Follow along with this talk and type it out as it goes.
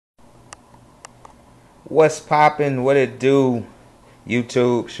What's poppin'? What it do?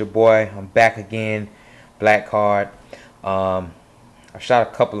 YouTube, it's your boy. I'm back again. Black Card. I shot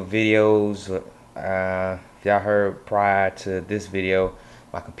a couple of videos. If y'all heard prior to this video,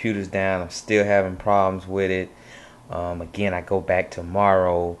 my computer's down. I'm still having problems with it. Again, I go back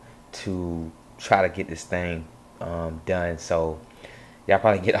tomorrow to try to get this thing done. So y'all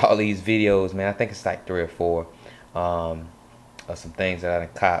probably get all these videos, man. I think it's like 3 or 4 of some things that I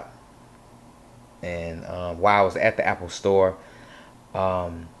done cop. And while I was at the Apple store, I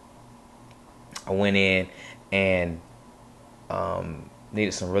went in and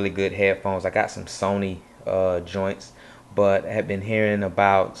needed some really good headphones. I got some Sony joints, but I had been hearing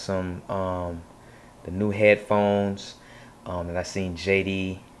about some the new headphones, and I seen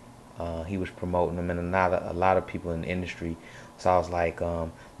JD. He was promoting them, and a lot of people in the industry. So I was like, let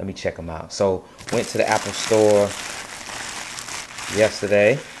me check them out. So went to the Apple store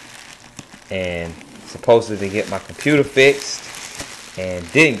yesterday and supposedly get my computer fixed, and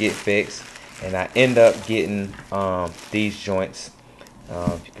didn't get fixed, and I end up getting these joints.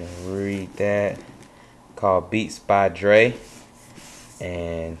 If you can read that, called Beats by Dre,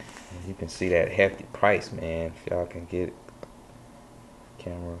 and you can see that hefty price, man. If y'all can get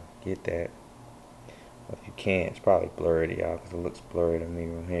camera, get that. If you can, it's probably blurry to y'all because it looks blurry to me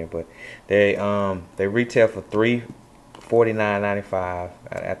from here. But they retail for $349.95.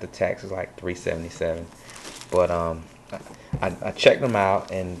 After tax is like $377. But I checked them out,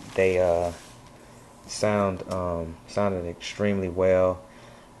 and they sounded extremely well.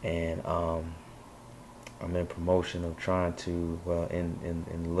 And I'm in promotion of trying to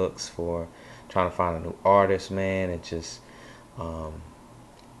in looks for trying to find a new artist, man. It just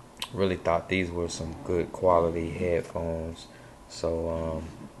really thought these were some good quality headphones. So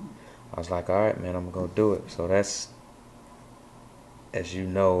I was like, all right, man, I'm gonna go do it. So that's, as you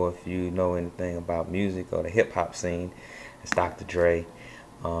know, if you know anything about music or the hip hop scene, it's Dr. Dre.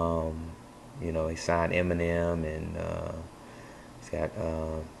 You know, he signed Eminem, and he's got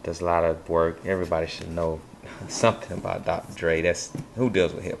does a lot of work. Everybody should know something about Dr. Dre. That's who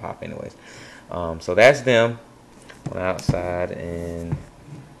deals with hip hop, anyways. So that's them on the outside, and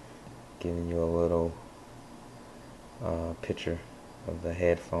giving you a little picture of the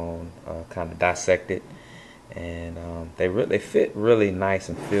headphone, kind of dissected. And they fit really nice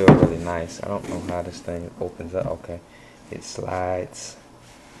and feel really nice. I don't know how this thing opens up. Okay, it slides,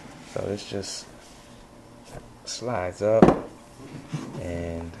 so this just slides up,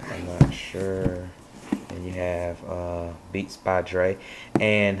 and I'm not sure. And you have Beats by Dre,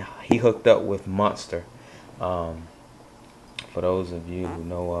 and he hooked up with Monster. For those of you who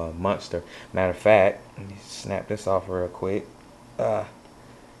know Monster, matter of fact, let me snap this off real quick.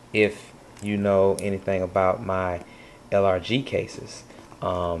 If you know anything about my LRG cases,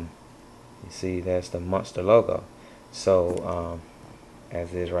 you see that's the Monster logo. So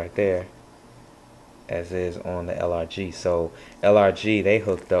as is right there, as is on the LRG. So LRG, they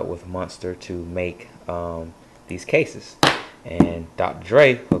hooked up with Monster to make these cases, and Dr.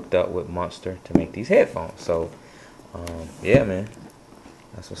 Dre hooked up with Monster to make these headphones. So yeah, man,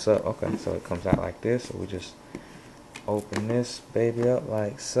 that's what's up. Okay, so it comes out like this. So we just open this baby up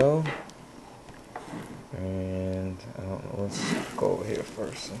like so. And I don't know, let's go over here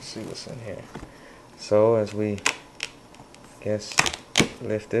first and see what's in here. So as we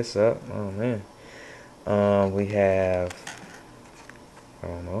lift this up, oh man, we have, I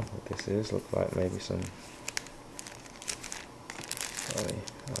don't know what this is. Looks like maybe some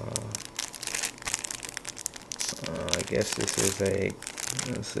I guess this is a,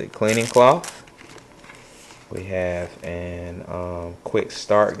 let's see, cleaning cloth. We have an quick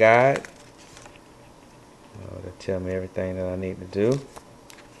start guide to tell me everything that I need to do.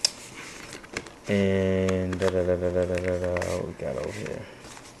 And what we got over here?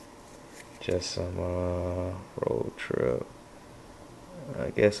 Just some road trip. I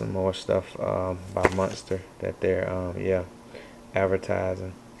guess some more stuff by Monster that they're yeah,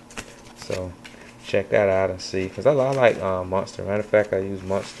 advertising. So check that out and see, because I like Monster. Matter of fact, I use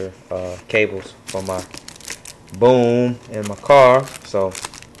Monster cables for my boom in my car. So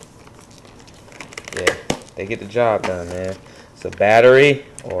yeah, they get the job done, man. It's a battery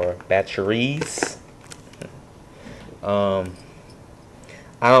or batteries. I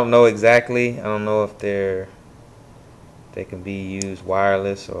don't know exactly. I don't know if they can be used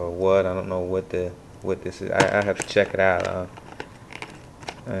wireless or what. I don't know what this is. I have to check it out.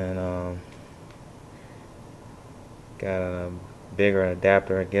 And got a bigger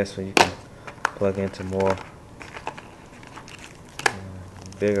adapter, I guess, so you can plug into more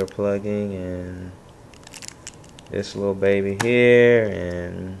bigger plugging, and this little baby here,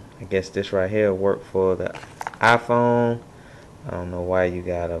 and I guess this right here work for the iPhone. I don't know why you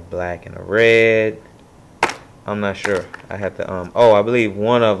got a black and a red. I'm not sure. I have to oh, I believe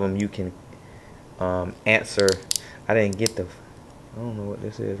one of them you can answer. I didn't get the, I don't know what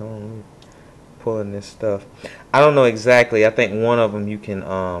this is. I don't know, pulling this stuff. I don't know exactly. I think one of them you can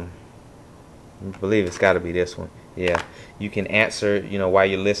I believe it's got to be this one. Yeah, you can answer, you know, while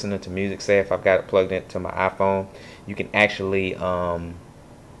you're listening to music. Say if I've got it plugged into my iPhone, you can actually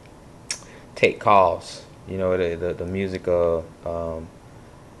take calls. You know, the music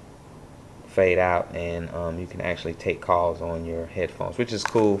fade out, and you can actually take calls on your headphones, which is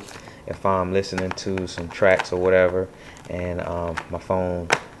cool. If I'm listening to some tracks or whatever, and my phone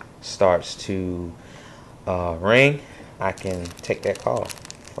starts to ring, I can take that call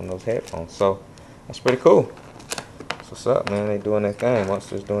from those headphones. So that's pretty cool. That's what's up, man. They doing their thing.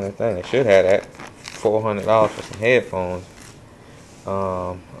 Monster's doing their thing. They should have that $400 for some headphones.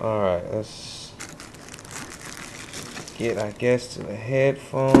 All right, let's get, I guess, to the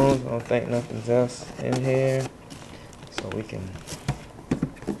headphones. I don't think nothing's else in here, so we can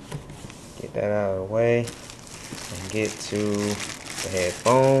get that out of the way and get to the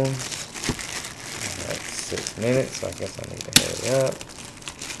headphones. That's 6 minutes, so I guess I need to hurry up.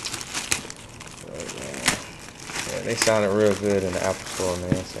 Yeah, they sounded real good in the Apple Store,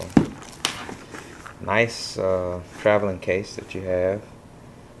 man. So nice traveling case that you have.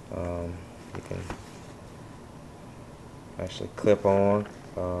 You can actually clip on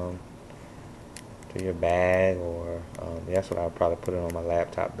to your bag, or that's what I'll probably put it on my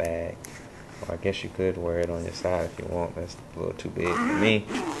laptop bag. Or I guess you could wear it on your side if you want. That's a little too big for me.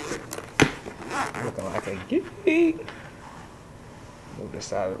 Looking like a geek. Move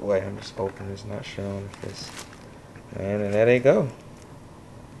this out of the way. I'm just hoping it's not showing if it's. Man, and there they go.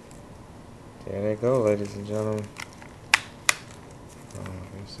 There they go, ladies and gentlemen.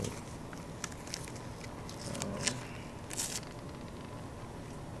 Let's see. A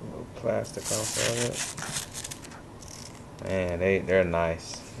little plastic off of it. Man, they're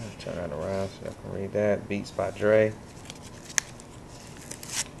nice. Turn that around so I can read that. Beats by Dre.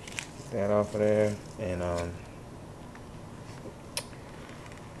 Get that off of there, and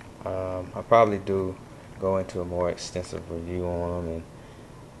I'll probably go into a more extensive review on them,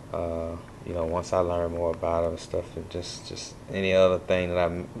 and you know, once I learn more about them and stuff, and just any other thing that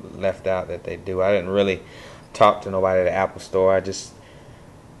I left out that they do. I didn't really talk to nobody at the Apple Store. I just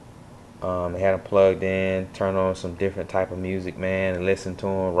they had them plugged in, turned on some different type of music, man, and listened to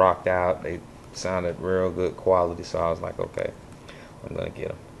them, rocked out. They sounded real good quality, so I was like, okay, I'm gonna get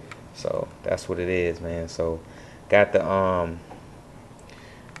them. So that's what it is, man. So got the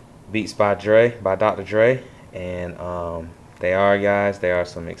Beats by Dre, by Dr. Dre, and they are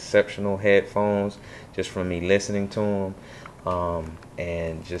some exceptional headphones just from me listening to them,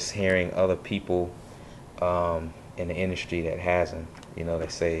 and just hearing other people in the industry that has them. You know, they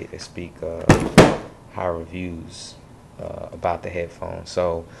speak high reviews about the headphones.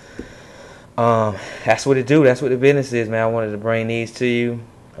 So that's what it do. That's what the business is, man. I wanted to bring these to you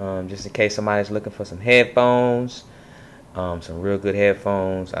just in case somebody's looking for some headphones. Some real good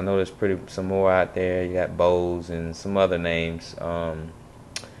headphones. I know there's some more out there. You got Bose and some other names when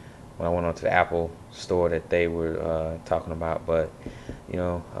I went onto the Apple Store that they were talking about. But you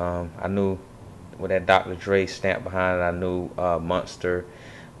know, I knew with that Dr. Dre stamp behind it, I knew Monster.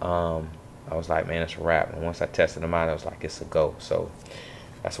 I was like, man, it's a wrap. And once I tested them out, I was like, it's a go. So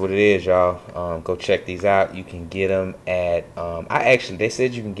that's what it is, y'all. Go check these out. You can get them at they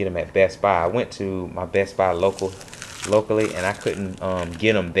said you can get them at Best Buy. I went to my Best Buy locally, and I couldn't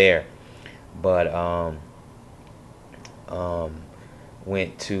get them there, but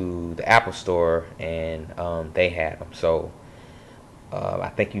went to the Apple Store, and they had them. So I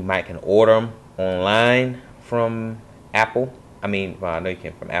think you might can order them online from Apple. I mean, well, I know you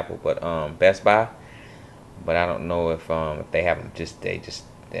can from Apple, but Best Buy. But I don't know if they have them they just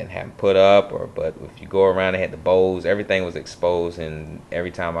didn't have them put up, but if you go around, they had the Bose. Everything was exposed, and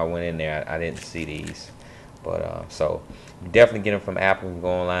every time I went in there, I didn't see these. But so you definitely get them from Apple. You can go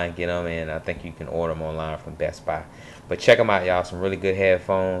online and get them, and I think you can order them online from Best Buy. But check them out, y'all. Some really good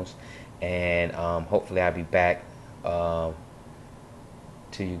headphones, and hopefully I'll be back to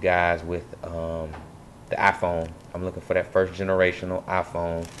you guys with the iPhone. I'm looking for that first generational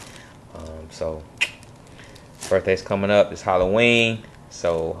iPhone. So birthday's coming up. It's Halloween,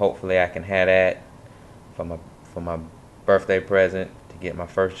 so hopefully I can have that for my birthday present to get my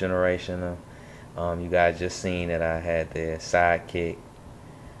first generation of. You guys just seen that I had the Sidekick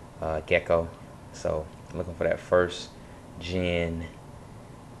Gecko, so looking for that first gen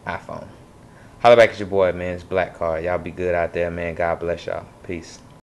iPhone. Holla back at your boy, man. It's Black Card. Y'all be good out there, man. God bless y'all. Peace.